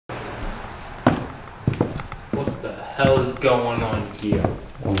hell is going on here?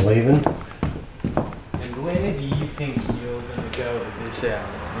 I'm leaving. And where do you think you're gonna go at this hour,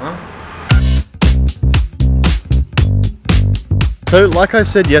 huh? So like I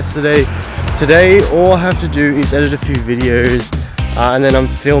said yesterday, today all I have to do is edit a few videos and then I'm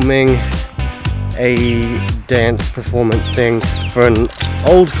filming a dance performance thing for an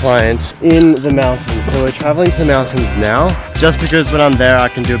old client in the mountains. So we're traveling to the mountains now, just because when I'm there I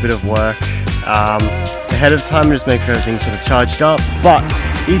can do a bit of work ahead of time and just make sure everything's sort of charged up. But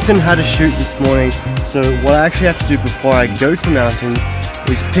Ethan had a shoot this morning, so what I actually have to do before I go to the mountains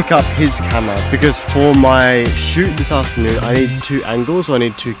is pick up his camera, because for my shoot this afternoon I need 2 angles, so I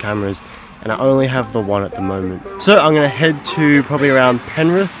need 2 cameras, and I only have the one at the moment. So I'm gonna head to probably around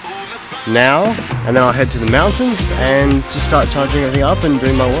Penrith now, and then I'll head to the mountains and just start charging everything up and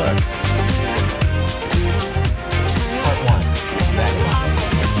doing my work.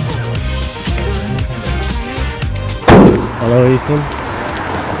 Hello, Ethan.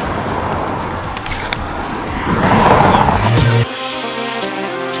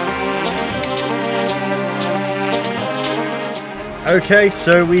 Okay,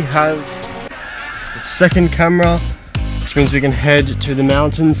 so we have the second camera, which means we can head to the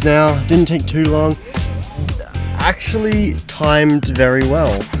mountains now. Didn't take too long. Actually timed very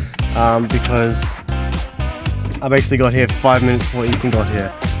well, because I basically got here 5 minutes before Ethan got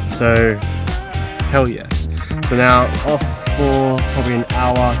here. So, hell yes. So now off for probably an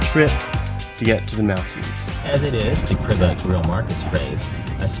hour trip to get to the mountains. As it is, to quote Real Marcus' phrase,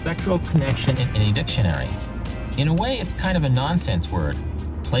 a spectral connection in any dictionary. In a way, it's kind of a nonsense word,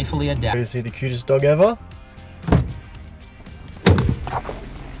 playfully adapted. Ready to see the cutest dog ever?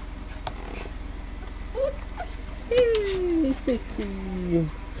 Hey, Fixie.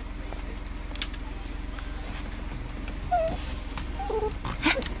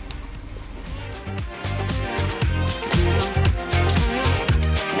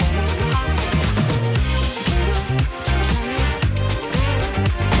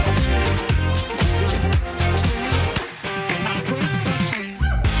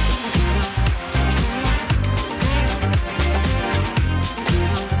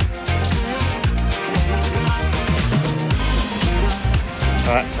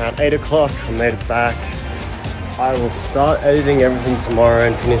 Alright, around 8 o'clock, I made it back. I will start editing everything tomorrow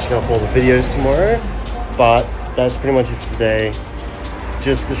and finishing off all the videos tomorrow. But that's pretty much it for today.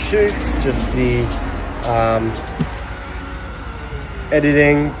 Just the shoots, just the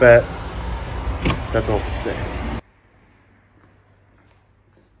editing, but that's all for today.